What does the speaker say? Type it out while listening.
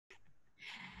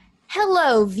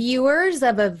Hello, viewers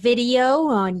of a video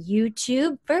on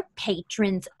YouTube for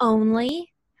patrons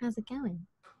only. How's it going?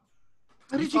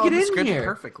 How did you get in here?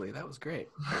 Perfectly. That was great.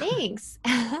 Thanks.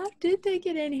 How did they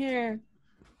get in here?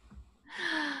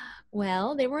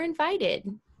 Well, they were invited.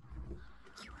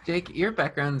 Jake, your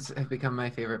backgrounds have become my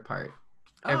favorite part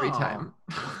every time.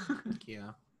 Thank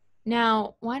you.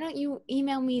 Now, why don't you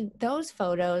email me those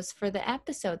photos for the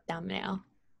episode thumbnail?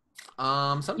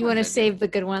 You want to save the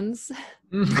good ones?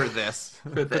 For this.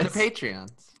 For the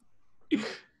Patreons.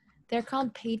 They're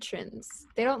called patrons.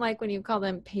 They don't like when you call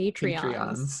them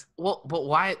Patreons. Well, but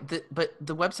why? But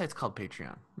the website's called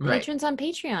Patreon. Right. Patrons on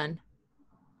Patreon.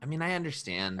 I mean, I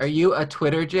understand. Are you a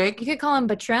Twitter, Jake? You could call them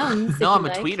patrons. No, I'm a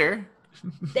tweeter.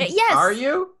 Yes. Are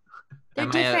you? They're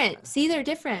different. See, they're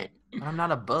different. I'm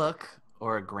not a book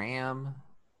or a gram.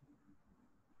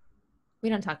 We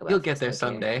don't talk about. You'll get there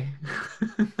someday.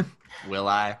 Will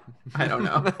I? I don't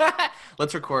know.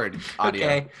 Let's record audio.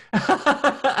 Okay.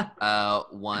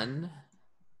 1,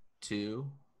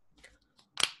 2,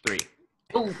 3.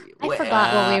 Ooh,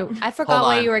 I forgot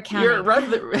what you were counting.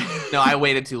 No, I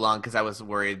waited too long because I was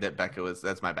worried that Becca was.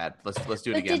 That's my bad. Let's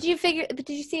do it again. Did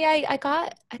you see? I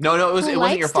got. No, it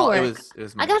wasn't your fault. It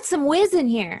was. I got some whiz in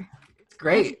here. It's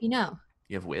great. You know.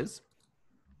 You have whiz?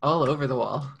 All over the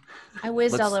wall. I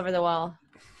whizzed all over the wall.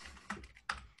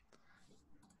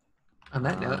 On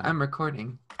that note, I'm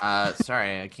recording.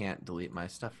 Sorry, I can't delete my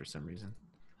stuff for some reason.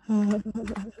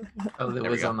 Oh, there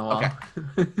was on the wall.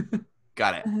 Okay.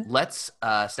 Got it. Let's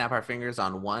snap our fingers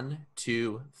on 1,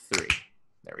 2, 3.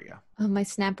 There we go. Oh, my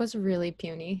snap was really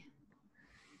puny.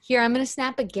 Here, I'm going to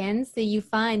snap again so you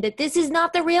find that this is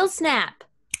not the real snap.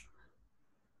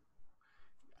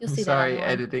 You'll see Sorry, that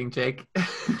editing, Jake.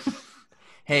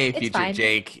 Hey, future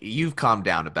Jake, you've calmed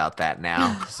down about that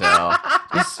now. So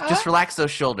just relax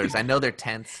those shoulders. I know they're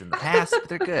tense in the past, but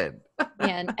they're good.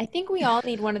 Man, I think we all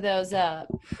need one of those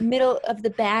middle of the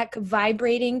back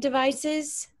vibrating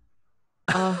devices.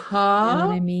 Uh-huh. You know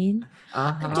what I mean?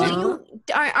 Uh-huh.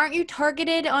 Aren't you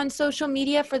targeted on social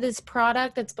media for this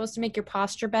product that's supposed to make your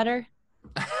posture better?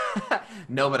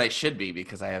 No, but I should be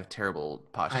because I have terrible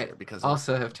posture. I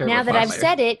also have terrible Now that posture. I've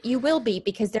said it, you will be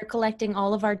because they're collecting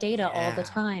all of our data all the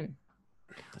time.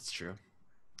 That's true.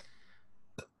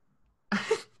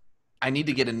 I need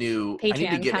to get a new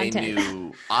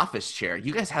office chair.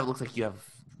 You guys looks like you have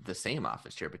the same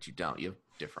office chair, but you don't. You have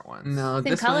different ones. No,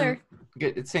 Same this color.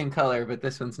 One, it's same color, but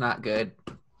this one's not good.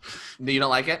 You don't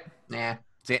like it? Nah.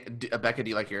 Becca, do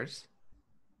you like yours?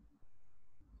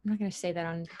 I'm not going to say that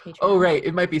on Patreon. Oh, right.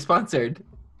 It might be sponsored.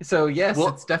 So, yes,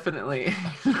 it's definitely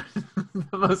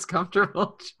the most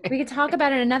comfortable chair. We could talk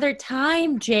about it another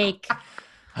time, Jake.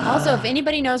 Also, if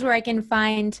anybody knows where I can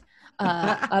find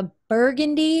a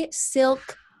burgundy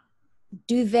silk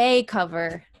duvet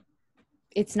cover,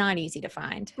 it's not easy to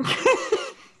find.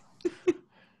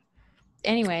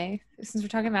 Anyway, since we're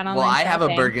talking about online I have a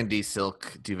shopping. burgundy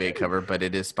silk duvet cover, but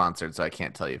it is sponsored, so I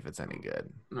can't tell you if it's any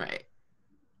good. Right.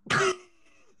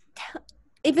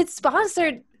 If it's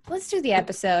sponsored, let's do the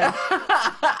episode.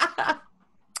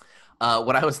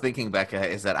 What I was thinking, Becca,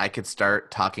 is that I could start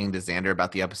talking to Xander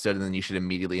about the episode, and then you should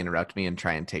immediately interrupt me and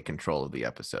try and take control of the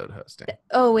episode hosting.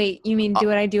 Oh, wait. You mean do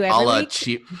what I do every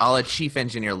week? I'll let Chief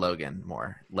Engineer Logan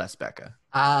less Becca.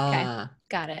 Okay.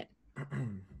 Got it.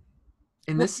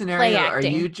 In this scenario, are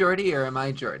you Geordi or am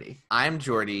I Geordi? I'm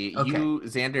Geordi. Okay. You,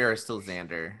 Xander, are still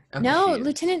Xander. Okay. No,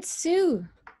 Lieutenant Sue.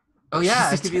 Oh, yeah,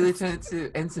 I could be Lieutenant Sue.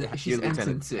 She's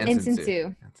Ensign Sue. Ensign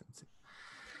Sue.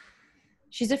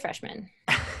 She's a freshman.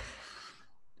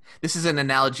 This is an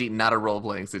analogy, not a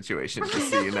role-playing situation, just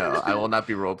so you know. I will not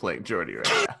be role-playing Geordi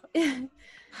right now.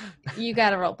 You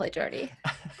gotta roleplay Geordi.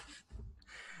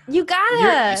 You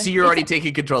gotta. You're already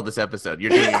taking control of this episode.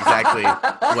 You're doing exactly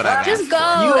what I've Just asked go.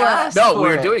 for. You asked No, for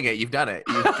we're it. doing it. You've done it.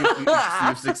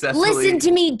 You've successfully. Listen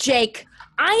to me, Jake.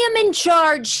 I am in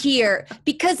charge here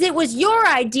because it was your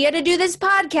idea to do this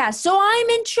podcast. So I'm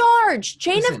in charge.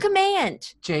 Chain of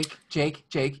command.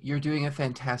 Jake, you're doing a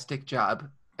fantastic job.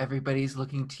 Everybody's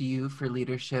looking to you for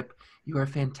leadership. You are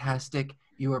fantastic.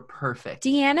 You are perfect.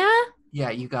 Deanna?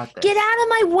 Yeah, you got this. Get out of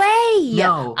my way.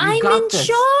 No, I'm in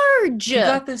charge. You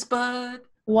got this, bud.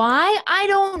 Why? I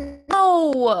don't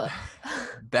know.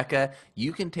 Becca,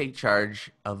 you can take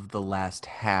charge of the last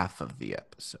half of the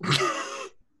episode.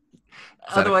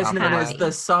 Otherwise known as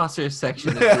the saucer section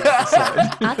of the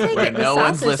episode. I'll take Where it. no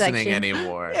one's listening section.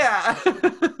 anymore. Yeah.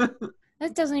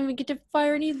 That doesn't even get to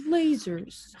fire any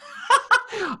lasers.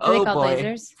 Are they Oh called boy.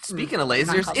 lasers? Speaking of Not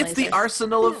lasers, called it's the lasers.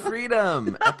 Arsenal of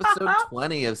Freedom, episode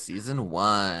 20 of season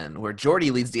 1, where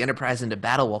Geordi leads the Enterprise into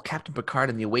battle while Captain Picard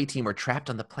and the away team are trapped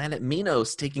on the planet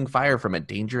Minos, taking fire from a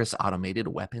dangerous automated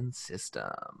weapon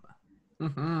system.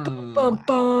 Mhm.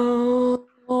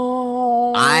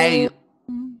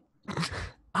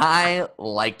 I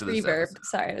liked this Reverb. episode.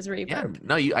 Sorry, it was reverb. Yeah,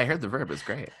 no, I heard the verb. It's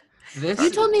great. You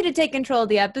told me to take control of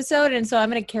the episode, and so I'm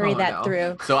going to carry that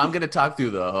through. So I'm going to talk through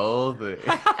the whole thing.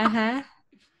 Uh-huh.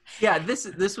 Yeah,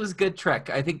 this was good Trek.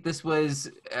 I think this was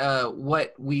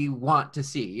what we want to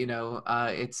see. You know,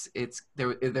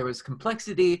 there was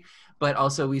complexity, but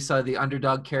also we saw the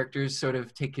underdog characters sort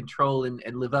of take control and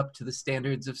live up to the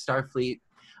standards of Starfleet.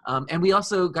 And we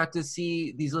also got to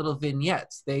see these little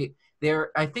vignettes.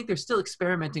 I think they're still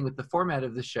experimenting with the format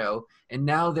of the show, and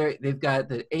now they've got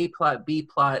the A plot, B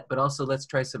plot, but also let's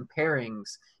try some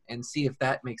pairings and see if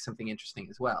that makes something interesting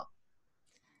as well.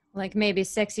 Like maybe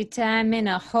sexy time in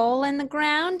a hole in the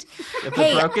ground. With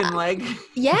a broken leg.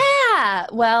 Yeah.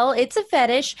 Well, it's a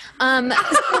fetish.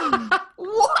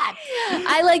 What?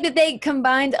 I like that they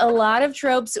combined a lot of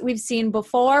tropes we've seen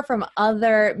before from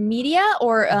other media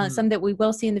or some that we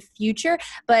will see in the future.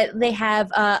 But they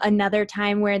have another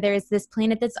time where there's this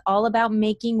planet that's all about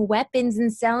making weapons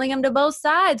and selling them to both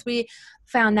sides. We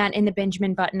found that in the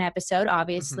Benjamin Button episode,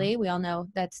 obviously. We all know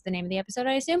that's the name of the episode,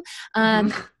 I assume.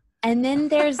 And then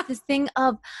there's this thing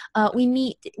of we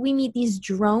meet these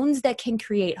drones that can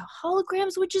create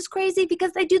holograms, which is crazy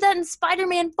because they do that in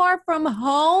Spider-Man Far From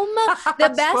Home,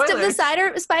 the best of the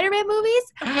Spider-Man movies.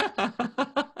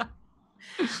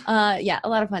 Yeah, a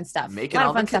lot of fun stuff. Making a lot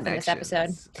all of fun the stuff in this episode.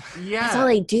 Yeah. That's all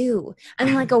they do.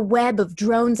 And like a web of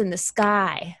drones in the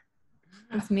sky.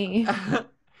 That's me.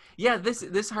 Yeah, this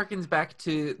harkens back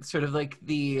to sort of like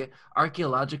the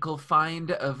archaeological find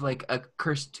of like a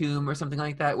cursed tomb or something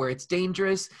like that, where it's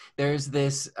dangerous. There's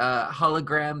this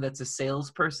hologram that's a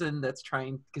salesperson that's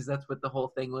trying, because that's what the whole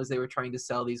thing was. They were trying to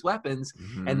sell these weapons,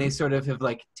 and they sort of have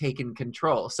like taken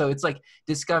control. So it's like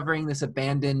discovering this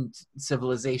abandoned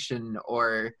civilization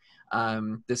or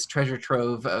this treasure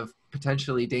trove of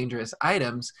potentially dangerous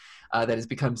items that has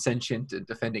become sentient and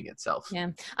defending itself. Yeah.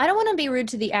 I don't want to be rude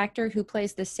to the actor who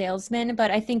plays the salesman, but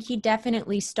I think he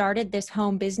definitely started this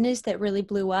home business that really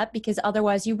blew up, because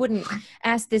otherwise you wouldn't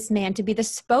ask this man to be the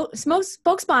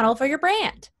spokesmodel for your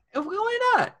brand. Why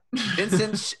not?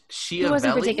 Vincent Schiavelli. He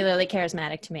wasn't particularly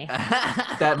charismatic to me.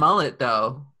 That mullet,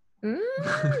 though.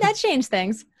 That changed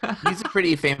things. He's a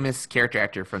pretty famous character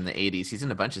actor from the 80s. He's in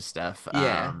a bunch of stuff.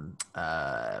 Yeah.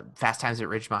 Fast Times at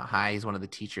Ridgemont High. He's one of the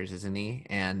teachers, isn't he?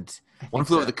 And One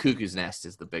Flew Over the Cuckoo's Nest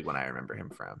is the big one I remember him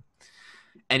from.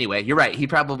 Anyway, you're right. He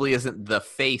probably isn't the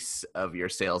face of your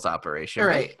sales operation.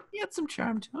 Right. He had some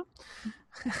charm to him.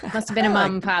 Must have been a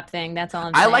mom and pop thing. That's all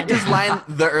I'm saying. I liked his line,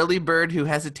 "The early bird who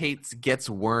hesitates gets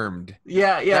wormed."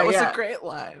 Yeah. That was a great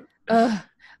line.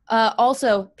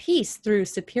 Also, peace through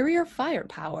superior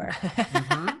firepower.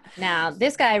 Now,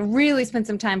 this guy really spent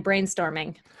some time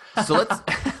brainstorming. So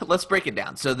let's break it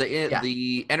down. So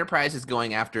the Enterprise is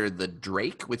going after the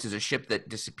Drake, which is a ship that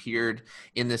disappeared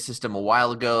in the system a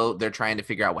while ago. They're trying to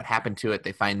figure out what happened to it.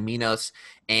 They find Minos,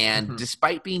 and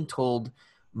despite being told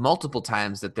multiple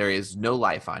times that there is no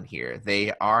life on here,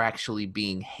 they are actually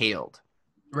being hailed.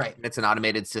 Right. It's an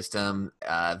automated system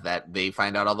that they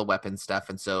find out all the weapon stuff,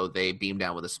 and so they beam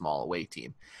down with a small away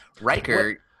team.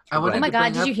 Riker. Oh my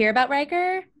God, did you hear about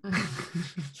Riker?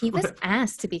 He was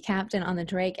asked to be captain on the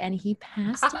Drake, and he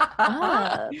passed it up.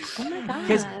 Oh my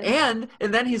God. And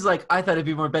then he's like, I thought it'd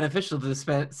be more beneficial to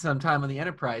spend some time on the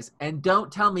Enterprise. And don't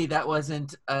tell me that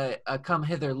wasn't a come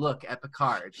hither look at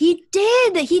Picard. He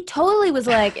did. He totally was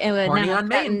like, Horny on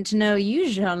main. To know you,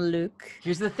 Jean-Luc.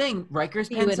 Here's the thing, Riker's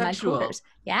See you in my pansexual. quarters.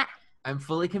 Yeah. I'm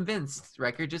fully convinced.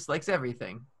 Riker just likes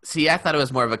everything. See, I thought it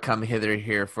was more of a come hither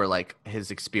here for like his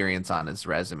experience on his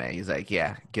resume. He's like,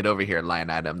 yeah, get over here,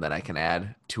 line item that I can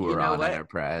add to her on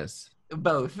Enterprise.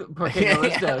 Both. Porque no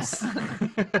los dos.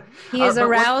 He is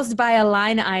aroused by a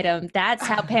line item. That's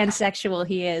how pansexual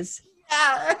he is.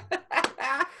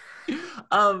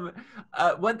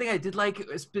 One thing I did like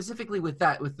specifically with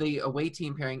the away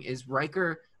team pairing is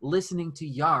Riker listening to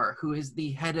Yar, who is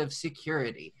the head of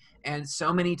security. And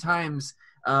so many times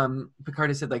Picard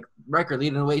has said, like, Riker,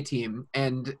 lead an away team.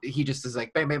 And he just is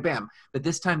like, bam, bam, bam. But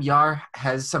this time Yar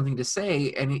has something to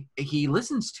say, and he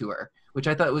listens to her, which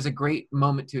I thought was a great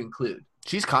moment to include.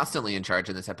 She's constantly in charge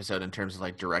in this episode in terms of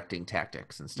like directing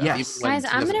tactics and stuff. Yes. Guys,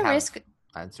 I'm going to risk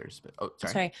answers, but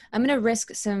sorry. I'm going to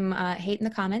risk some hate in the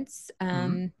comments.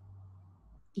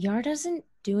 Yar doesn't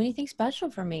do anything special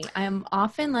for me. I'm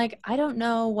often like, I don't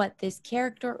know what this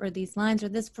character or these lines or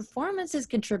this performance is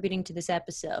contributing to this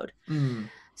episode.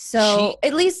 So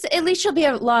at least she'll be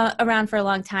around for a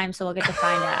long time, so we'll get to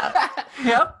find out.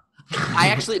 Yep.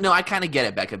 I kind of get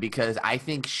it, Becca, because I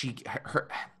think her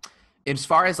as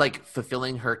far as like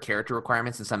fulfilling her character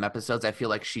requirements in some episodes, I feel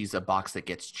like she's a box that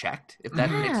gets checked. If that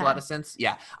makes a lot of sense,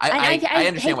 yeah. I understand why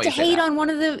you say that. I hate to hate on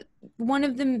one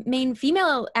of the main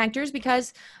female actors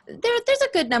because there's a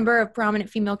good number of prominent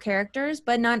female characters,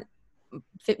 but not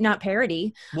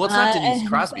parody. Well, it's not Denise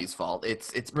Crosby's fault.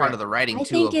 It's part of the writing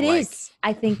too. I think it is.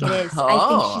 I think it is. I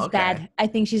think she's bad. I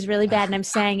think she's really bad, and I'm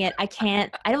saying it. I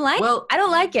don't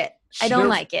like it. I don't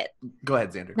like it. Go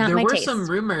ahead, Xander. Not there my were taste. some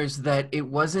rumors that it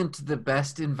wasn't the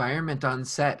best environment on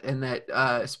set, and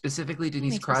that specifically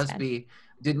Denise Crosby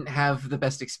didn't have the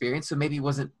best experience, so maybe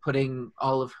wasn't putting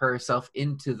all of herself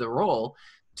into the role.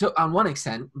 On one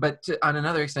extent, but on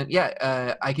another extent,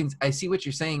 I see what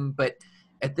you're saying, but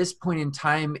at this point in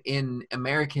time in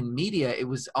American media, it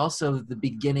was also the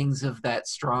beginnings of that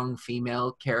strong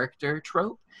female character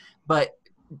trope, but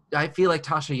I feel like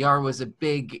Tasha Yar was a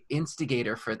big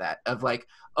instigator for that, of like,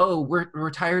 oh,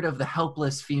 we're tired of the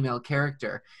helpless female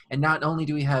character. And not only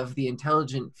do we have the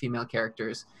intelligent female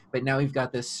characters, but now we've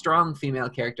got this strong female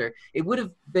character. It would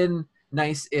have been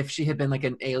nice if she had been like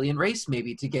an alien race,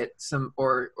 maybe, to get some,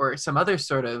 or some other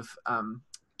sort of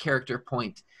character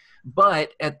point.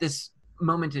 But at this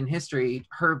moment in history,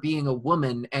 her being a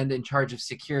woman and in charge of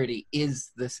security is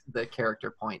the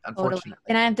character point, unfortunately.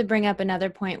 And I have to bring up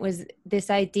another point, was this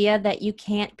idea that you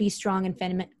can't be strong and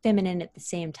feminine at the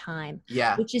same time.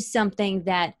 Yeah. Which is something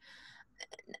that,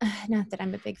 not that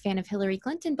I'm a big fan of Hillary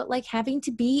Clinton, but like having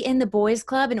to be in the boys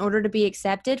club in order to be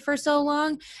accepted for so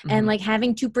long, and like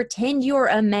having to pretend you're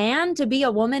a man to be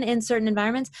a woman in certain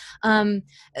environments.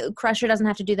 Crusher doesn't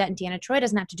have to do that, and Deanna Troi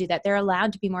doesn't have to do that. They're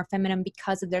allowed to be more feminine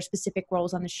because of their specific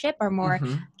roles on the ship, are more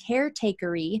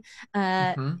caretakery.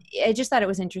 I just thought it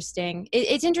was interesting.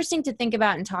 It's interesting to think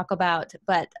about and talk about,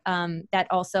 but that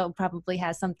also probably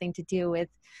has something to do with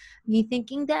me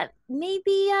thinking that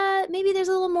maybe there's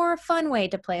a little more fun way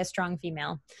to play a strong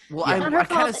female. Well,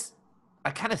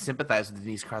 I kind of sympathize with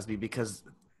Denise Crosby because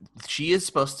she is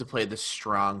supposed to play the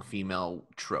strong female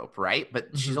trope, right?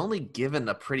 But she's only given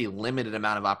a pretty limited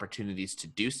amount of opportunities to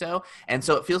do so. And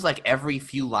so it feels like every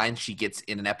few lines she gets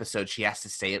in an episode, she has to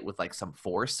say it with like some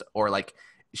force, or like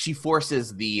she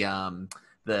forces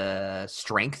the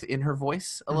strength in her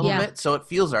voice a little bit. So it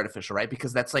feels artificial, right?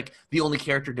 Because that's like the only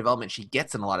character development she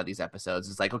gets in a lot of these episodes.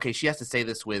 It's like, okay, she has to say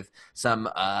this with some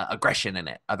aggression in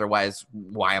it. Otherwise,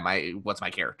 what's my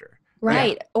character?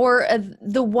 Right. Yeah. Or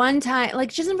the one time,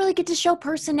 like, she doesn't really get to show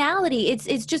personality.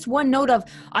 It's just one note of,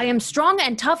 I am strong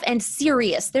and tough and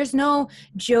serious. There's no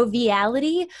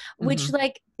joviality, which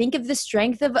like, think of the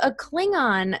strength of a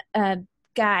Klingon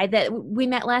guy that we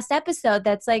met last episode.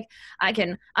 That's like, I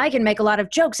can make a lot of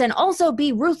jokes and also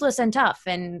be ruthless and tough.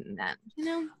 And,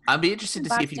 I'd be interested to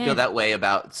see if you feel that way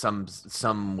about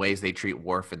some ways they treat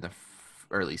Worf in the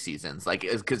early seasons, like,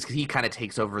 because he kind of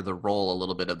takes over the role a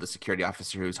little bit of the security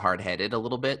officer who's hard-headed a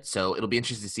little bit. So it'll be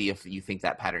interesting to see if you think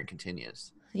that pattern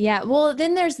continues. Yeah, well,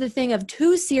 then there's the thing of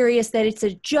too serious that it's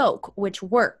a joke, which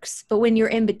works. But when you're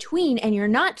in between and you're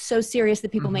not so serious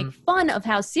that people make fun of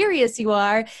how serious you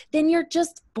are, then you're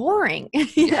just boring,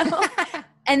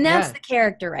 And that's the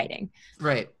character writing.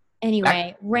 Right.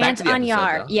 Anyway, rant on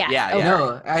Yar. Yeah.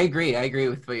 No, I agree. I agree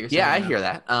with what you're saying. Yeah, I hear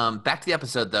that. Back to the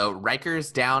episode, though.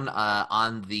 Riker's down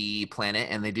on the planet,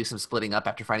 and they do some splitting up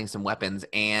after finding some weapons.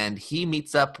 And he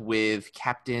meets up with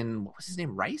Captain, what was his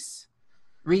name, Rice?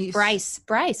 Bryce.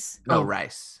 Oh,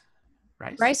 Rice.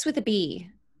 Rice with a B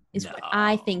is what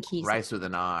I think he's. Rice with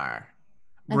an R.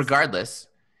 Regardless,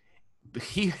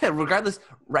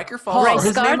 Riker falls. Paul.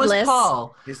 His name was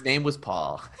Paul. His name was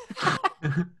Paul.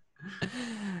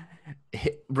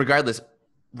 Regardless,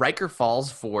 Riker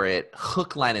falls for it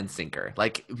hook, line, and sinker.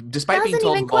 Like, despite being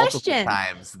told multiple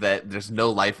times that there's no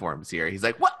life forms here, he's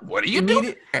like, what are you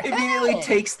doing? Immediately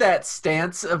takes that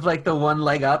stance of like the one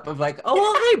leg up of like, oh,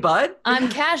 well, hey, bud. I'm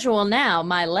casual now.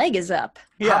 My leg is up.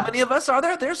 Yeah. How many of us are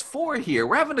there? There's 4 here.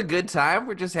 We're having a good time.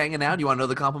 We're just hanging out. You want to know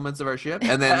the compliments of our ship?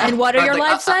 And then, and what are your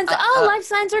life signs? Life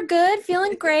signs are good.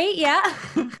 Feeling great. Yeah.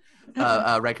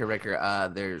 Riker,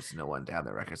 there's no one down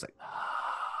there. Riker's like,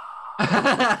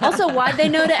 Also, why'd they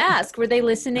know to ask? Were they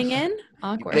listening in?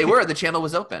 Awkward. They were. The channel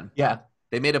was open. Yeah.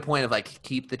 They made a point of like,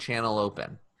 keep the channel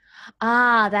open.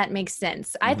 Ah, that makes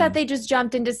sense. I thought they just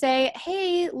jumped in to say,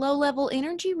 hey, low-level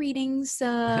energy readings.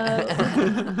 But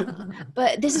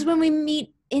this is when we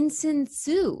meet Ensign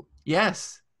Sue.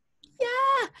 Yes.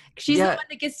 Yeah. She's the one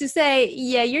that gets to say,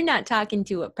 yeah, you're not talking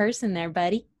to a person there,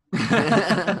 buddy.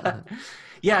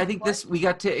 Yeah, I think we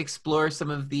got to explore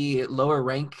some of the lower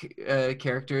rank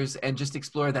characters and just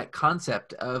explore that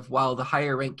concept of, while the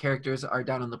higher rank characters are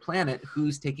down on the planet,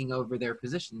 who's taking over their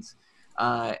positions.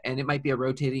 And it might be a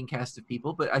rotating cast of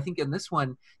people, but I think in this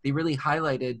one, they really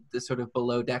highlighted the sort of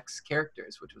below decks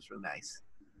characters, which was really nice.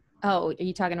 Oh, are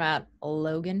you talking about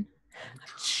Logan?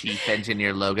 Chief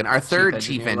Engineer Logan, our third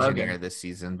Chief Engineer this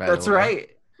season, by the way. That's right.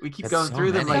 We keep going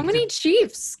through them. So many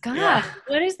chiefs. God,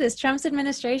 what is this? Trump's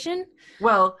administration?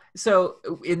 Well, so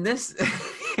in this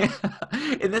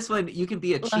one, you can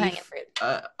be a chief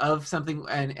of something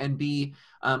and be.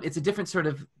 It's a different sort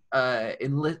of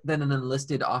than an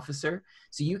enlisted officer.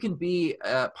 So you can be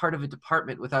part of a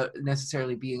department without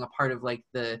necessarily being a part of like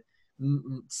the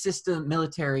system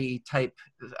military type.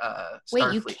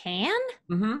 Wait, you can?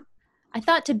 Mm-hmm. I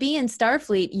thought to be in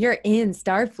Starfleet, you're in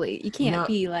Starfleet. You can't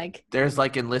be like... There's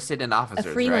like enlisted and officers, a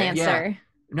freelancer. right? Yeah.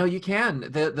 No, you can.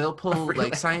 They'll pull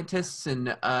like scientists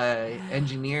and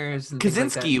engineers. And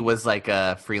Kaczynski was like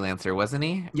a freelancer, wasn't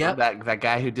he? Yeah. That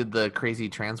guy who did the crazy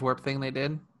transwarp thing they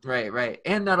did? Right.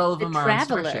 And not all of them are on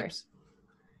starships.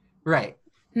 Right.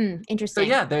 Interesting. So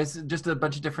yeah, there's just a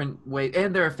bunch of different ways,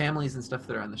 and there are families and stuff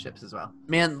that are on the ships as well.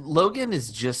 Man, Logan is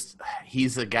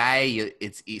he's a guy,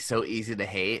 it's so easy to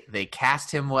hate. They cast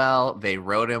him well, they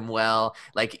wrote him well.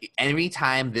 Like, every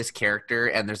time this character,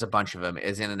 and there's a bunch of them,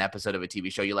 is in an episode of a TV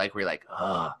show you like, where you're like,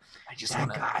 oh, I just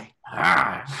want guy.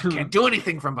 Can't do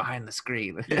anything from behind the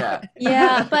screen.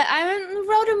 Yeah, but I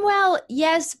wrote him well,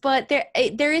 yes, but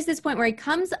there is this point where he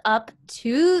comes up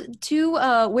to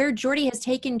where Geordi has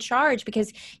taken charge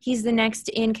because he's the next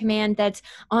in command that's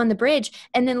on the bridge,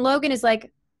 and then Logan is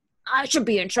like, I should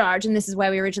be in charge, and this is why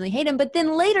we originally hate him. But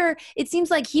then later, it seems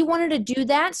like he wanted to do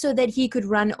that so that he could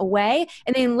run away,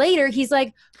 and then later he's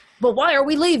like, but why are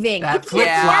we leaving? He's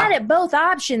mad at both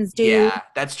options, dude. Yeah,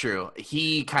 that's true.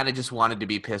 He kind of just wanted to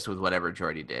be pissed with whatever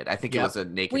Geordi did. I think it was a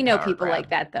naked We know power people grab. like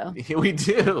that, though. We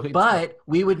do. But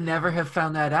we would never have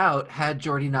found that out had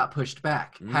Geordi not pushed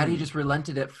back. Had he just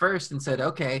relented at first and said,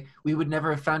 okay, we would never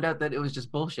have found out that it was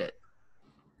just bullshit.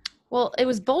 Well, it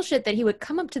was bullshit that he would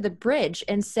come up to the bridge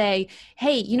and say,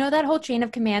 hey, you know that whole chain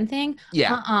of command thing?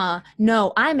 Yeah.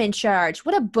 No, I'm in charge.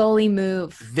 What a bully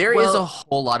move. There is a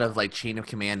whole lot of like chain of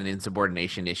command and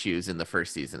insubordination issues in the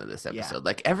first season of this episode. Yeah.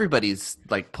 Like, everybody's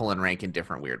like pulling rank in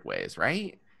different weird ways,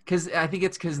 right? I think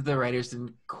it's because the writers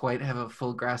didn't quite have a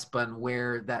full grasp on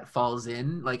where that falls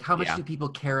in. Like, how much do people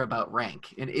care about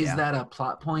rank? And is that a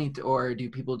plot point, or do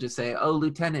people just say, oh,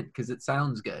 lieutenant, because it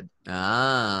sounds good?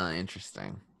 Ah,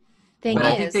 interesting.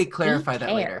 I think they clarify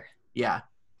that later. Yeah.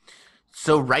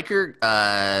 So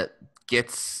Riker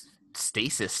gets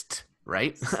stasis,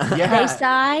 right? Yeah.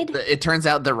 Side. It turns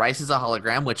out that Rice is a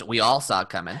hologram, which we all saw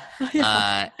coming,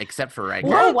 except for Riker.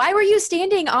 Whoa, why were you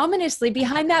standing ominously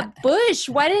behind that bush?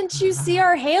 Why didn't you see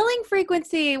our hailing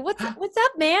frequency? What's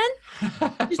up, man?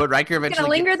 But Riker eventually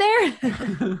linger there.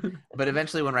 But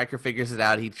eventually, when Riker figures it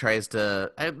out, he tries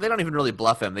to. They don't even really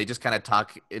bluff him. They just kind of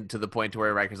talk to the point to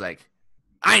where Riker's like,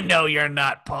 I know you're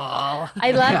not Paul.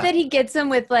 I love that he gets him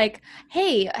with like,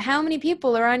 hey, how many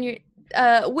people are on your,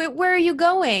 where are you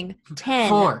going? 10.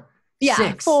 4. Yeah,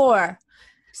 6. 4.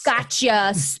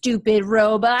 Gotcha, stupid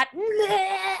robot.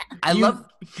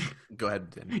 Go ahead,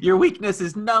 Dan. Your weakness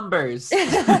is numbers.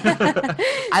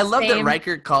 I love that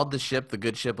Riker called the ship the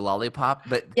good ship Lollipop,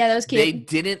 but that was cute. They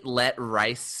didn't let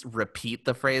Rice repeat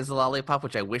the phrase Lollipop,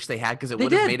 which I wish they had, because it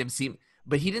would have made him seem...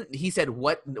 But he didn't. He said,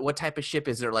 "What type of ship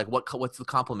is there? Like, what's the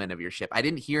complement of your ship?" I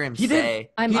didn't hear him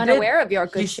say. I'm unaware of your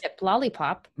good ship,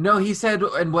 Lollipop. No, he said,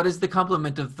 "And what is the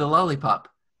complement of the lollipop?"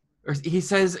 Or he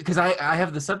says, because I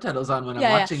have the subtitles on when I'm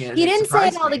watching it. He didn't say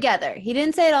it all together. He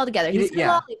didn't say it all together. He said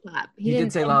lollipop. He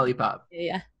did say lollipop.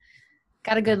 Yeah.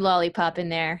 Got a good lollipop in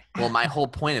there. Well, my whole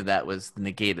point of that was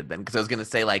negated then, because I was going to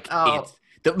say like it's.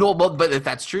 But if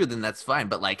that's true, then that's fine.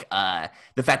 But like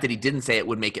the fact that he didn't say it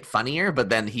would make it funnier. But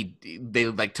then they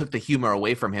like took the humor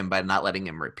away from him by not letting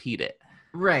him repeat it.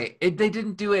 Right. They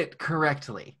didn't do it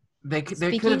correctly. They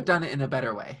could have done it in a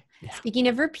better way. Yeah. Speaking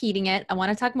of repeating it, I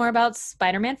want to talk more about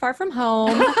Spider-Man Far From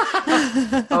Home.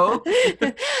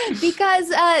 Because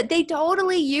they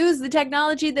totally use the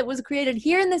technology that was created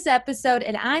here in this episode,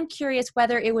 and I'm curious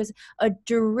whether it was a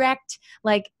direct,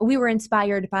 like, we were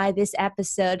inspired by this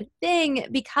episode thing,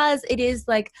 because it is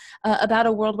like about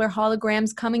a world where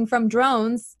holograms coming from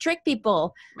drones trick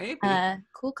people. Maybe.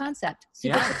 cool concept.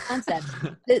 Super cool concept.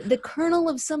 The kernel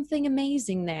of something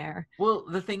amazing there. Well,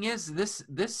 the thing is,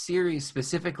 this series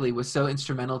specifically was so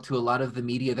instrumental to a lot of the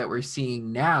media that we're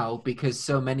seeing now, because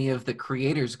so many of the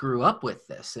creators grew up with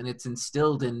this, and it's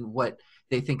instilled in what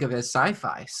they think of as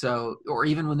sci-fi. So, or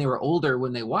even when they were older,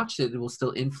 when they watched it, it will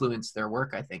still influence their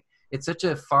work, I think. It's such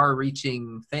a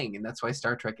far-reaching thing, and that's why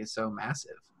Star Trek is so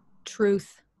massive.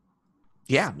 Truth.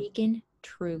 Yeah. Speaking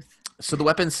truth. So the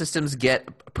weapon systems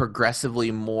get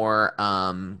progressively more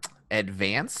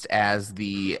advanced as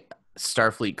the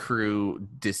Starfleet crew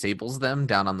disables them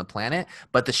down on the planet,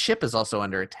 but the ship is also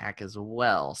under attack as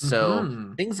well.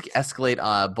 So things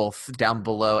escalate both down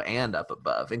below and up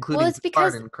above, including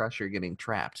Picard and Crusher getting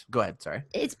trapped. Go ahead, sorry.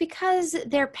 It's because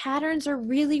their patterns are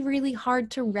really, really hard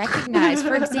to recognize.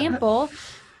 For example,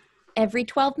 every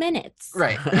 12 minutes.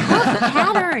 Right. What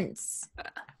patterns?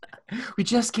 We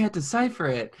just can't decipher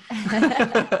it.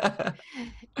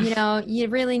 You know, you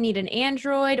really need an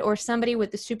android or somebody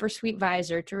with a super sweet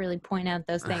visor to really point out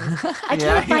those things. I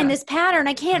can't find this pattern.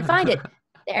 I can't find it.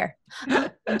 There.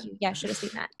 Thank you. Yeah, I should have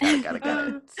seen that. Got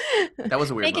it. That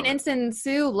was a weird Making moment. Ensign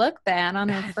Sue look bad on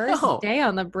her first day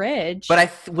on the bridge. But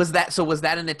was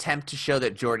that an attempt to show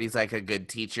that Geordi's like a good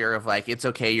teacher of like, it's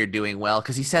okay, you're doing well?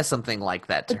 Because he says something like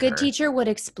that to her. A good teacher would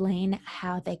explain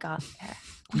how they got there.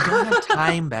 We don't have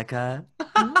time, Becca. We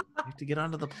have to get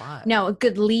onto the plot. No, a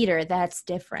good leader, that's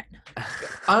different.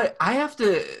 I have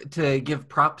to give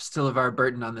props to LeVar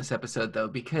Burton on this episode, though,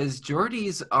 because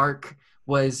Geordi's arc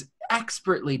was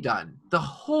expertly done the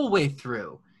whole way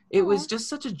through. It was just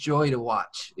such a joy to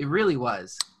watch. It really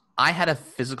was. I had a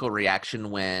physical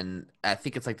reaction when I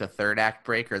think it's like the third act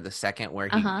break or the second where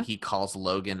he calls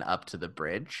Logan up to the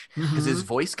bridge because his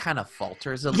voice kind of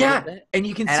falters a little bit. And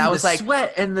you can see the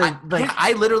sweat and the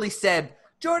I literally said,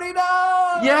 Geordi,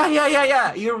 no!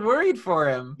 Yeah. You're worried for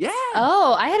him. Yeah.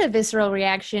 Oh, I had a visceral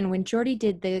reaction when Geordi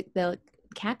did the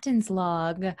captain's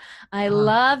log. I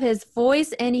love his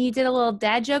voice, and he did a little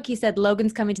dad joke. He said,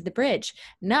 Logan's coming to the bridge,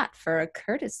 not for a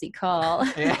courtesy call.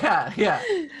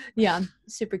 Yeah,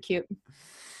 super cute.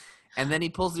 And then he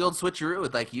pulls the old switcheroo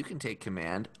with like, you can take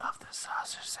command of the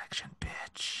saucer section,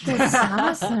 bitch. The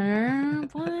saucer?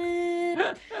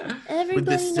 What?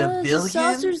 Everybody knows the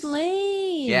saucer's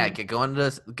lame. Yeah, get going to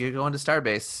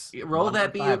Starbase. Roll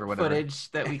that BU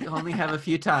footage that we only have a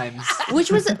few times.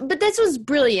 But this was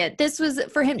brilliant. This was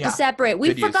for him to separate.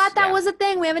 We forgot that was a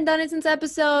thing. We haven't done it since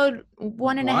episode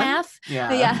 1.5.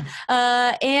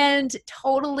 Yeah. And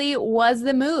totally was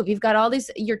the move. You've got all these,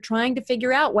 you're trying to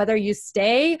figure out whether you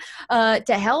stay to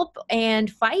help and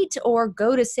fight or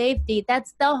go to safety.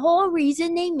 That's the whole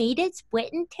reason they made it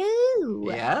split in two.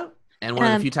 Yeah. And one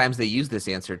of the few times they use this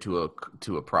answer to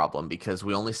a problem, because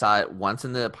we only saw it once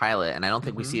in the pilot, and I don't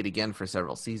think we see it again for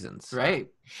several seasons. Right.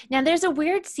 Now, there's a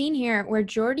weird scene here where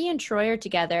Geordi and Troy are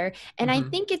together, and I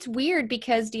think it's weird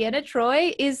because Deanna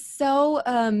Troi is so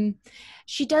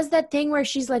she does that thing where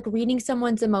she's like reading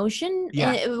someone's emotion,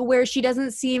 where she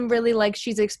doesn't seem really like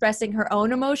she's expressing her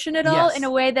own emotion at all, in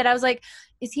a way that I was like,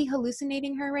 is he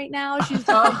hallucinating her right now? She's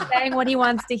just saying what he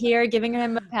wants to hear, giving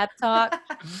him a pep talk.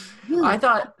 I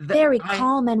thought very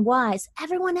calm and wise.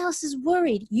 Everyone else is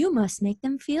worried. You must make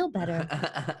them feel better.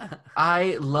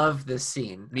 I love this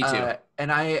scene. Me too.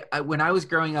 And I when I was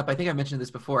growing up, I think I mentioned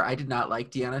this before, I did not like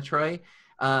Deanna Troi.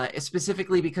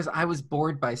 Specifically because I was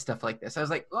bored by stuff like this. I was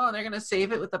like, oh, they're going to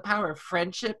save it with the power of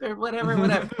friendship or whatever.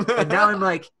 And now I'm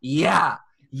like, yes,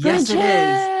 it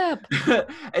is.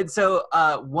 And so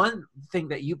one thing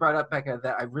that you brought up, Becca,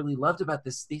 that I really loved about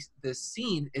this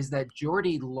scene is that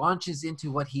Geordi launches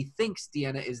into what he thinks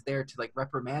Deanna is there to like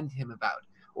reprimand him about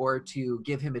or to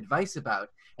give him advice about.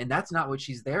 And that's not what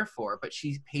she's there for, but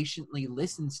she patiently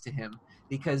listens to him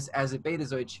because as a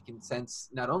Betazoid, she can sense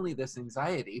not only this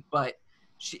anxiety, but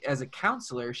she, as a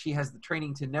counselor, she has the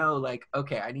training to know, like,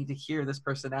 okay, I need to hear this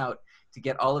person out to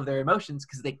get all of their emotions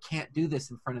because they can't do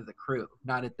this in front of the crew,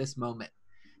 not at this moment.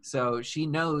 So she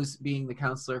knows being the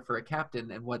counselor for a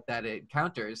captain and what that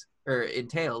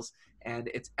entails, and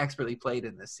it's expertly played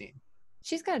in this scene.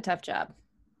 She's got a tough job.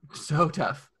 So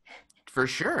tough. For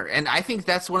sure. And I think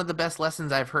that's one of the best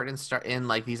lessons I've heard in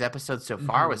like these episodes so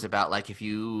far was about like if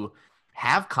you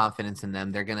have confidence in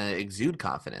them, they're going to exude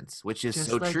confidence, which is just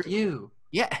so like true. You.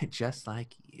 Yeah, just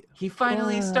like you. He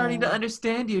finally is starting to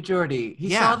understand you, Geordi.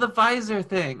 He saw the visor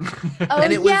thing. Oh,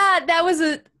 that was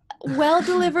a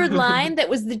well-delivered line. That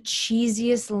was the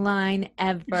cheesiest line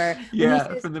ever.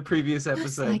 Yeah, from the previous episode.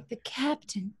 Just like the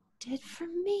captain did for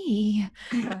me.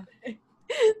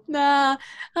 Nah,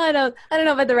 I don't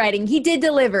know about the writing. He did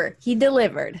deliver. He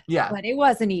delivered. Yeah. But it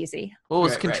wasn't easy. Well, it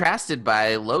was Right. contrasted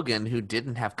by Logan, who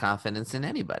didn't have confidence in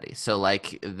anybody. So,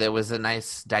 like, there was a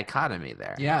nice dichotomy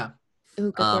there. Yeah.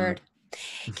 Ooh, good word.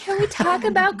 Can we talk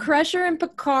about Crusher and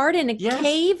Picard in a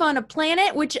cave on a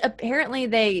planet, which apparently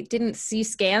they didn't see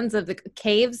scans of the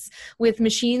caves with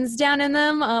machines down in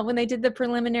them when they did the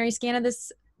preliminary scan of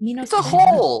this Minos. It's a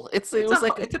hole. It's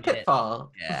a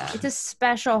pitfall. Yeah. It's a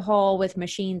special hole with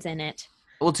machines in it.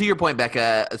 Well, to your point,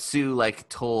 Becca, Sue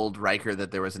told Riker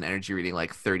that there was an energy reading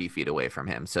 30 feet away from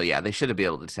him. So yeah, they should have been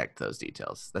able to detect those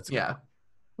details. That's good.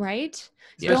 Right.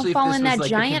 Especially don't fall in that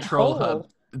giant hole. Hub.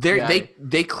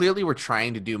 They clearly were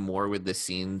trying to do more with the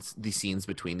scenes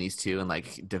between these two and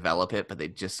develop it, but they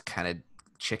just kind of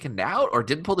chickened out or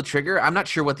didn't pull the trigger. I'm not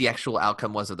sure what the actual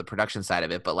outcome was of the production side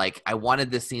of it, but I wanted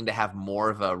this scene to have more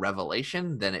of a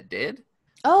revelation than it did.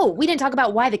 Oh, we didn't talk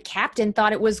about why the captain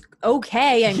thought it was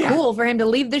okay and cool for him to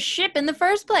leave the ship in the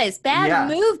first place. Bad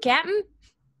move, Captain.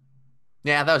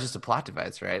 Yeah, that was just a plot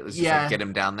device, right? It was just get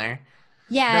him down there.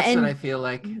 Yeah, that's what I feel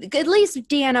like. At least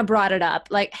Deanna brought it up.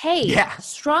 Hey,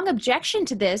 strong objection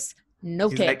to this.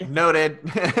 Noted. Noted.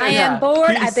 I am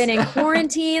bored. I've been in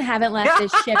quarantine. Haven't left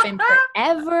this ship in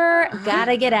forever.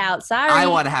 Gotta get out. Sorry. I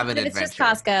want to have an adventure. It's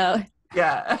just Costco.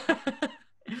 Yeah.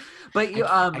 But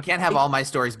I can't have all my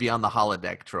stories be on the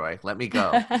holodeck, Troy. Let me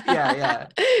go. Yeah.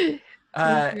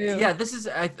 This is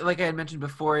like I had mentioned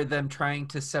before, them trying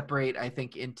to separate, I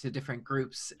think, into different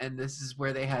groups, and this is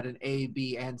where they had an A,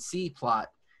 B, and C plot,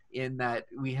 in that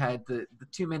we had the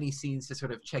too many scenes to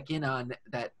sort of check in on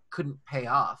that couldn't pay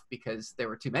off because there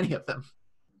were too many of them.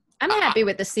 I'm happy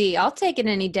with the C. I'll take it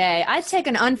any day. I'd take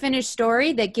an unfinished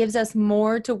story that gives us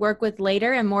more to work with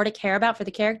later and more to care about for the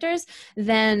characters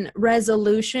than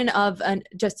resolution of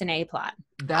just an A plot.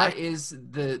 That is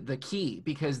the key,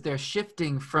 because they're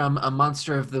shifting from a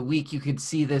monster of the week, you could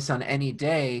see this on any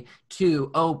day,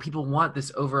 to, people want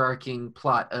this overarching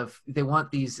plot of, they want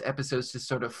these episodes to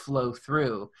sort of flow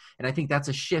through. And I think that's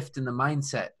a shift in the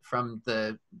mindset from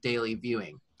the daily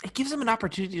viewing. It gives them an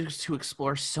opportunity to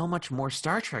explore so much more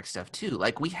Star Trek stuff too.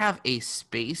 We have a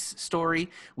space story,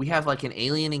 we have an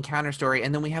alien encounter story,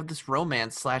 and then we have this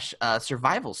romance /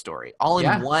 survival story all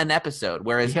in one episode.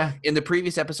 Whereas in the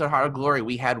previous episode, Heart of Glory,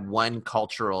 we had one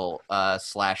cultural /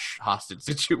 hostage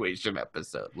situation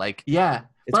episode. It's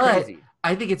crazy.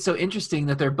 I think it's so interesting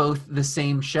that they're both the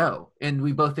same show, and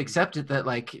we both accepted that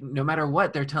no matter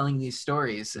what, they're telling these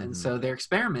stories, and so they're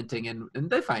experimenting, and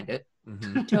they find it.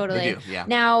 Mm-hmm. Totally. They do, yeah.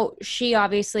 Now,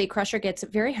 Crusher gets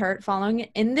very hurt falling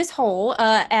in this hole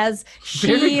as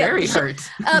very, very hurt.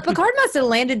 Picard must have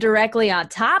landed directly on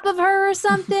top of her or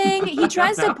something. He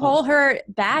tries to pull her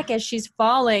back as she's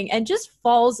falling and just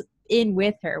falls in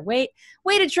with her. Way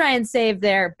to try and save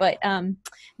there, but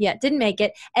didn't make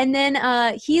it. And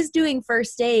then he's doing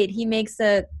first aid. He makes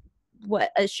a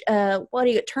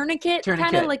tourniquet,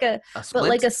 kind of like a but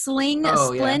like a sling, a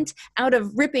splint out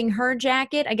of ripping her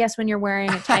jacket. I guess when you're wearing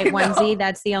a tight onesie,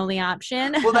 that's the only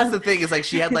option. Well, that's the thing, is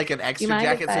she had an extra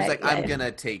jacket, so it's I'm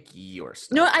gonna take your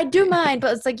stuff. No, I do mind,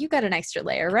 but it's you got an extra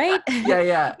layer, right?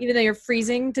 Yeah. Even though you're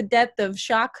freezing to death of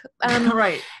shock.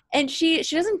 Right. And she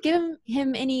doesn't give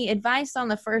him any advice on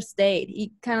the first date.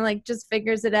 He kind of just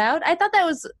figures it out. I thought that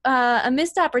was a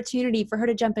missed opportunity for her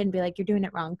to jump in and be like, "You're doing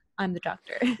it wrong. I'm the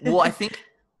doctor." Well, I think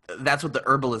that's what the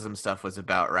herbalism stuff was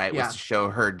about, right? Was to show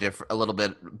her a little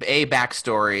bit, A,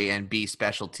 backstory, and B,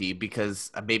 specialty,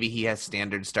 because maybe he has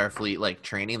standard Starfleet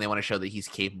training. They want to show that he's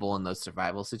capable in those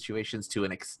survival situations to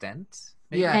an extent.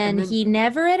 Maybe. Yeah, and he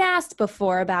never had asked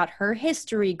before about her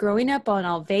history growing up on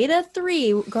Alveda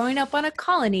 3, growing up on a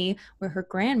colony where her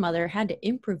grandmother had to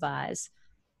improvise.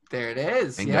 There it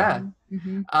is. Bingo. Yeah.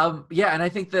 Mm-hmm. And I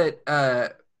think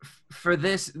that for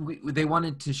this, they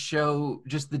wanted to show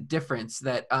just the difference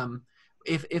that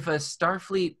if a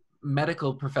Starfleet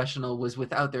medical professional was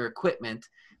without their equipment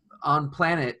on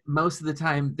planet, most of the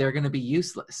time they're going to be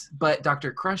useless. But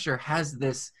Dr. Crusher has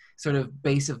this sort of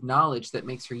base of knowledge that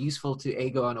makes her useful to A,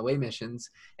 go on away missions,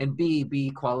 and B, be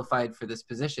qualified for this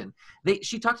position.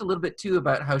 She talked a little bit too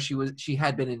about how she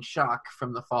had been in shock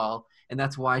from the fall, and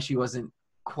that's why she wasn't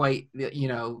quite,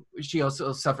 she also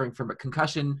was suffering from a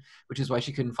concussion, which is why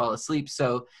she couldn't fall asleep.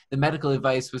 So the medical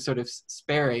advice was sort of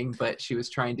sparing, but she was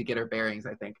trying to get her bearings,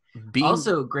 I think.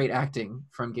 Also great acting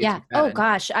from Gates McFadden. Oh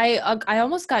gosh, I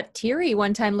almost got teary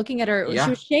one time looking at her. She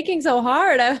was shaking so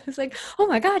hard. I was like, oh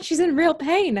my god, she's in real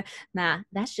pain. Nah,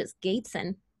 that's just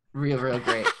Gateson. Real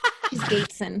great. She's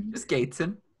Gateson. Just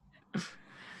Gateson.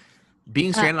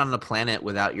 Being stranded on a planet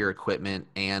without your equipment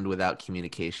and without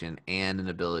communication and an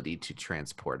ability to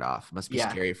transport off must be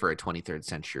scary for a 23rd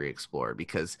century explorer,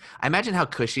 because I imagine how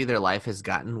cushy their life has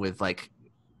gotten with like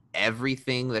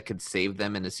everything that could save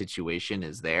them in a situation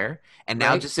is there. And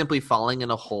now just simply falling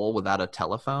in a hole without a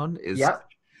telephone is...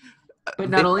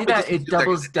 But not only that, it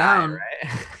doubles down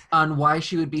on why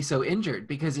she would be so injured.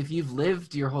 Because if you've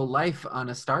lived your whole life on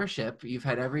a starship, you've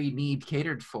had every need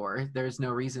catered for. There's no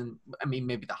reason. I mean,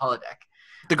 maybe the holodeck.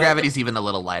 The gravity's even a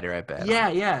little lighter, I bet. Yeah.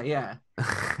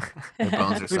 The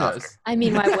bones are softer. I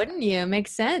mean, why wouldn't you?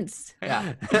 Makes sense.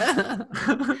 Yeah.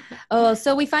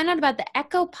 So we find out about the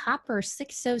Echo Popper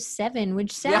 607,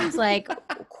 which sounds like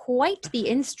quite the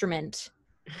instrument.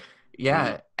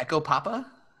 Yeah. Echo Papa?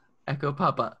 Echo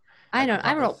Papa.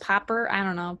 I wrote Popper. I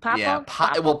don't know. Papa? Yeah.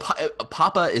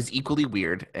 Papa is equally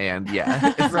weird. And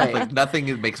it's like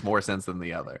nothing makes more sense than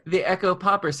the other. The Echo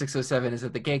Popper 607 is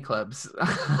at the gay clubs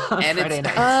on and Friday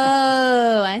nights.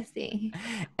 Oh, I see.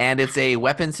 And it's a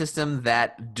weapon system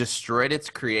that destroyed its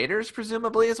creators,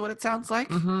 presumably, is what it sounds like.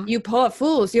 Mm-hmm. You poor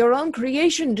fools. Your own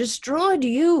creation destroyed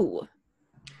you.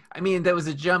 I mean, that was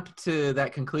a jump to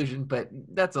that conclusion, but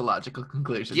that's a logical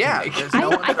conclusion. Yeah. I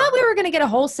thought we were going to get a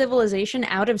whole civilization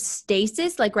out of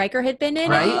stasis like Riker had been in.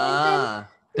 Right?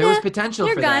 There was potential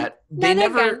for that. They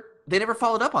never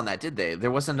followed up on that, did they?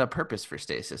 There wasn't a purpose for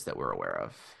stasis that we're aware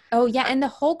of. Oh, yeah. And the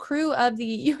whole crew of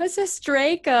the USS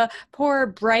Drake, poor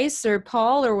Bryce or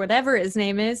Paul or whatever his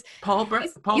name is. Paul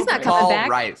Bryce? He's not coming back.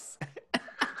 Bryce.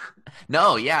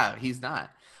 No, he's not.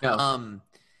 No.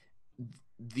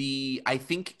 I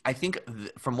think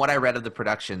from what I read of the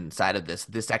production side of this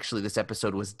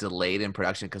episode was delayed in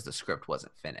production because the script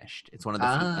wasn't finished. It's one of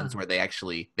the few ones where they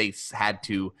had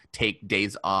to take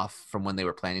days off from when they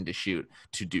were planning to shoot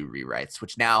to do rewrites,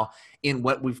 which now in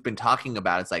what we've been talking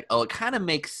about, it's like, oh, it kind of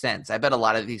makes sense. I bet a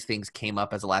lot of these things came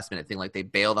up as a last minute thing, like they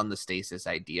bailed on the stasis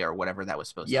idea or whatever that was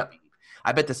supposed to be.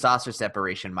 I bet the saucer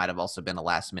separation might have also been a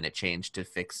last minute change to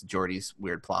fix Geordi's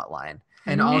weird plot line.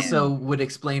 And also would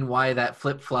explain why that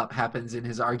flip-flop happens in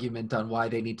his argument on why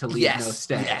they need to leave no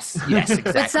stay. Yes,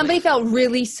 exactly. But somebody felt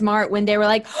really smart when they were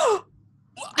like, oh,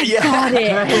 I got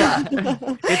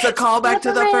it. It's a callback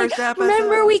to the first episode.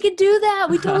 Remember, we could do that.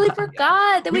 We totally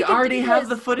forgot that we already have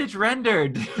the footage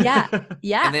rendered. Yeah.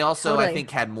 And they also, I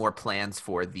think, had more plans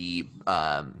for the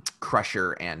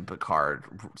Crusher and Picard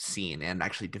scene and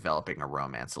actually developing a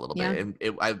romance a little bit.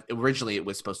 And originally, it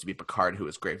was supposed to be Picard who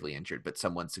was gravely injured, but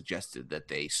someone suggested that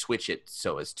they switch it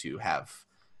so as to have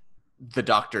the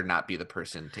doctor not be the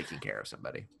person taking care of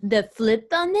somebody. The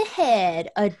flip on the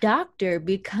head, a doctor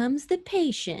becomes the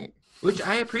patient. Which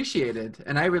I appreciated,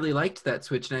 and I really liked that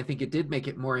switch, and I think it did make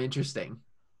it more interesting.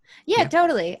 Yeah,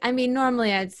 totally. I mean,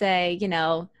 normally I'd say,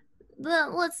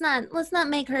 let's not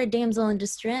make her a damsel in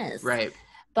distress. Right.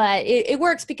 But it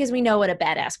works because we know what a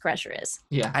badass Crusher is.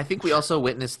 Yeah. I think we also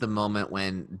witnessed the moment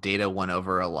when Data won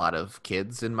over a lot of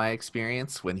kids, in my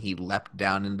experience, when he leapt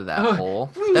down into that hole.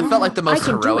 That felt like the most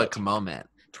heroic moment.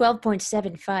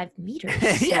 12.75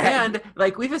 meters. And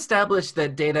we've established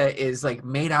that Data is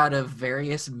made out of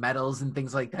various metals and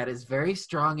things like that, is very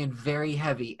strong and very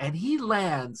heavy, and he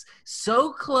lands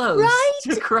so close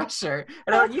to Crusher.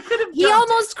 And you could have he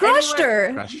almost crushed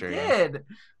her. Crushed her, he did.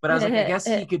 But I was like, I guess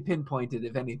he could pinpoint it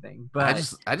if anything. But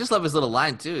I just love his little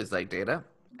line too. It's like, Data,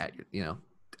 at your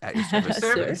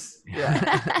service.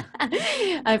 Yeah.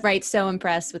 Right. So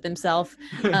impressed with himself,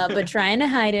 but trying to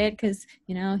hide it because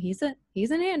he's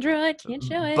an android, can't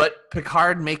show it. But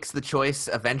Picard makes the choice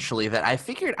eventually that I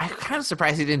figured. I'm kind of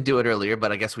surprised he didn't do it earlier,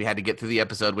 but I guess we had to get through the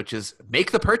episode, which is make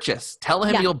the purchase. Tell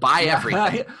him you'll buy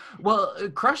everything. Well,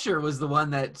 Crusher was the one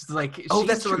that's that's the one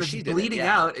true. that's bleeding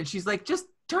out, and she's like, just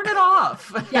turn it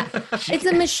off. Yeah, it's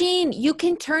a machine. You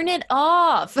can turn it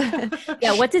off.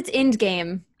 Yeah, what's its end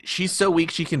game? She's so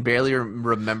weak she can barely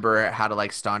remember how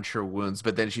to staunch her wounds,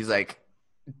 but then she's like,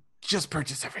 just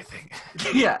purchase everything.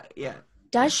 Yeah.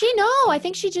 Does she? No, I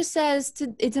think she just says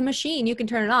it's a machine. You can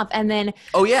turn it off. And then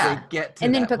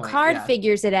then Picard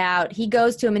figures it out. He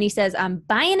goes to him and he says, I'm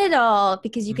buying it all,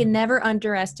 because you can never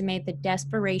underestimate the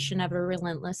desperation of a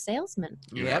relentless salesman.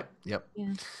 Yep. Yeah.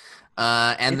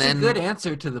 And it's then a good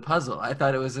answer to the puzzle. I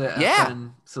thought it was a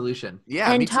fun solution.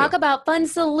 Yeah, and talk about fun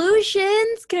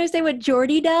solutions. Can I say what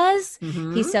Geordi does?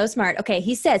 Mm-hmm. He's so smart. Okay,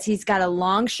 he says he's got a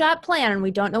long shot plan and we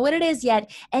don't know what it is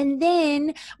yet. And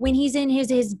then when he's in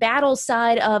his battle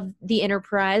side of the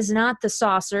Enterprise, not the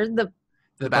saucer, the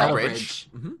battle bridge.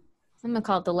 Mm-hmm. I'm gonna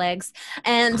call it the legs.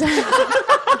 And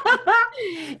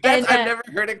I've never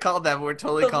heard it called that, but we're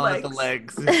totally calling it the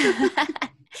legs.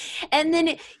 And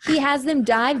then he has them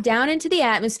dive down into the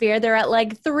atmosphere. They're at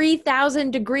like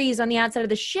 3,000 degrees on the outside of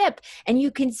the ship. And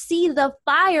you can see the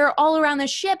fire all around the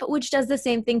ship, which does the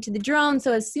same thing to the drone.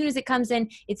 So as soon as it comes in,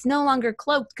 it's no longer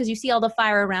cloaked because you see all the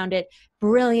fire around it.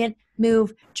 Brilliant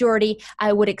move, Geordi.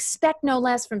 I would expect no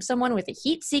less from someone with a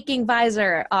heat-seeking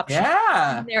visor option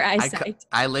in their eyesight.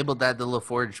 I labeled that the La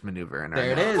Forge maneuver.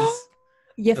 There it is.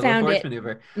 You the found La Forge it.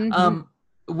 maneuver. Mm-hmm.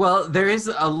 Well, there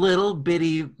is a little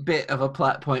bitty bit of a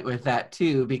plot point with that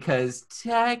too, because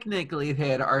technically they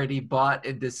had already bought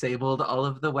and disabled all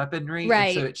of the weaponry,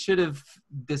 right? And so it should have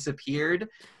disappeared.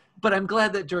 But I'm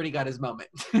glad that Geordi got his moment.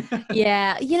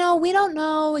 Yeah, we don't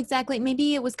know exactly.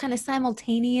 Maybe it was kind of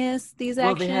simultaneous, these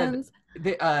actions.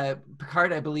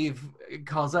 Picard, I believe,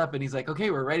 calls up and he's like,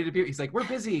 okay, we're ready to be. He's like, we're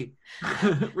busy.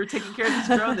 We're taking care of this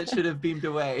drone that should have beamed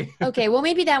away. Okay, well,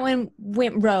 maybe that one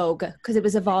went rogue because it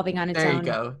was evolving on its own.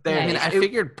 There you go. I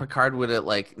figured Picard would have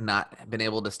not been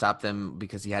able to stop them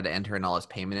because he had to enter in all his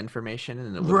payment information,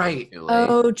 and it right.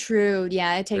 Oh, true.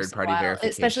 Yeah, it takes third-party verification,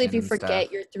 especially if you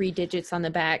forget your 3 digits on the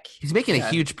back. He's making a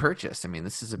huge purchase. I mean,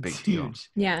 this is a big deal. Huge.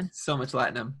 Yeah, so much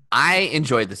Latinum. I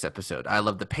enjoyed this episode. I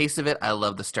love the pace of it. I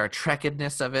love the Star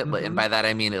Trek-edness of it, and by that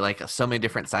I mean so many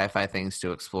different sci-fi things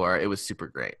to explore. It was super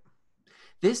great.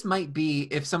 This might be,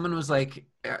 if someone was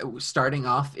starting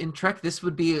off in Trek, this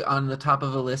would be on the top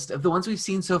of a list of the ones we've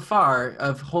seen so far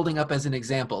of holding up as an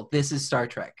example. This is Star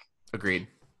Trek. Agreed.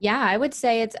 Yeah, I would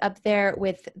say it's up there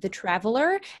with The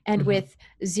Traveler and with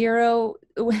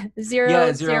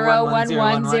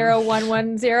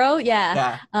 00110.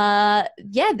 Yeah.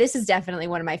 This is definitely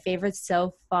one of my favorites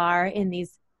so far in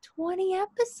these 20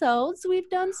 episodes we've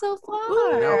done so far.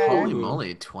 No, holy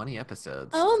moly, 20 episodes.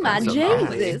 Oh my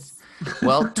Jesus.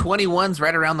 Well, 21's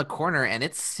right around the corner, and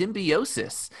it's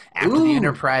Symbiosis. After the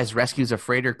Enterprise rescues a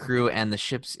freighter crew and the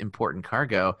ship's important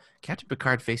cargo, Captain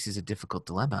Picard faces a difficult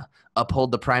dilemma.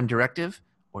 Uphold the Prime Directive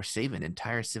or save an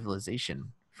entire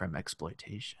civilization from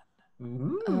exploitation.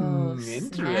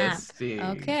 Interesting.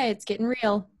 Snap. Okay, it's getting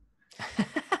real.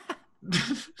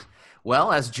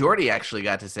 Well, as Geordi actually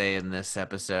got to say in this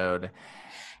episode,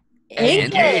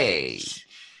 engage.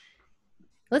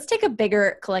 Let's take a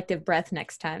bigger collective breath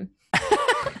next time.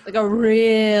 Like a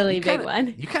really big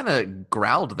one. You kind of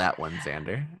growled that one,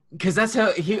 Xander. Because that's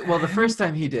how the first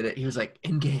time he did it, he was like,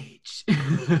 engage.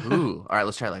 Ooh. All right,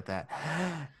 let's try it like that.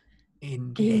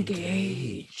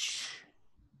 Engage.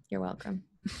 You're welcome.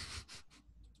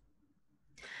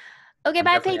 Okay,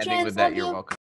 bye, patrons. Love you. You're welcome.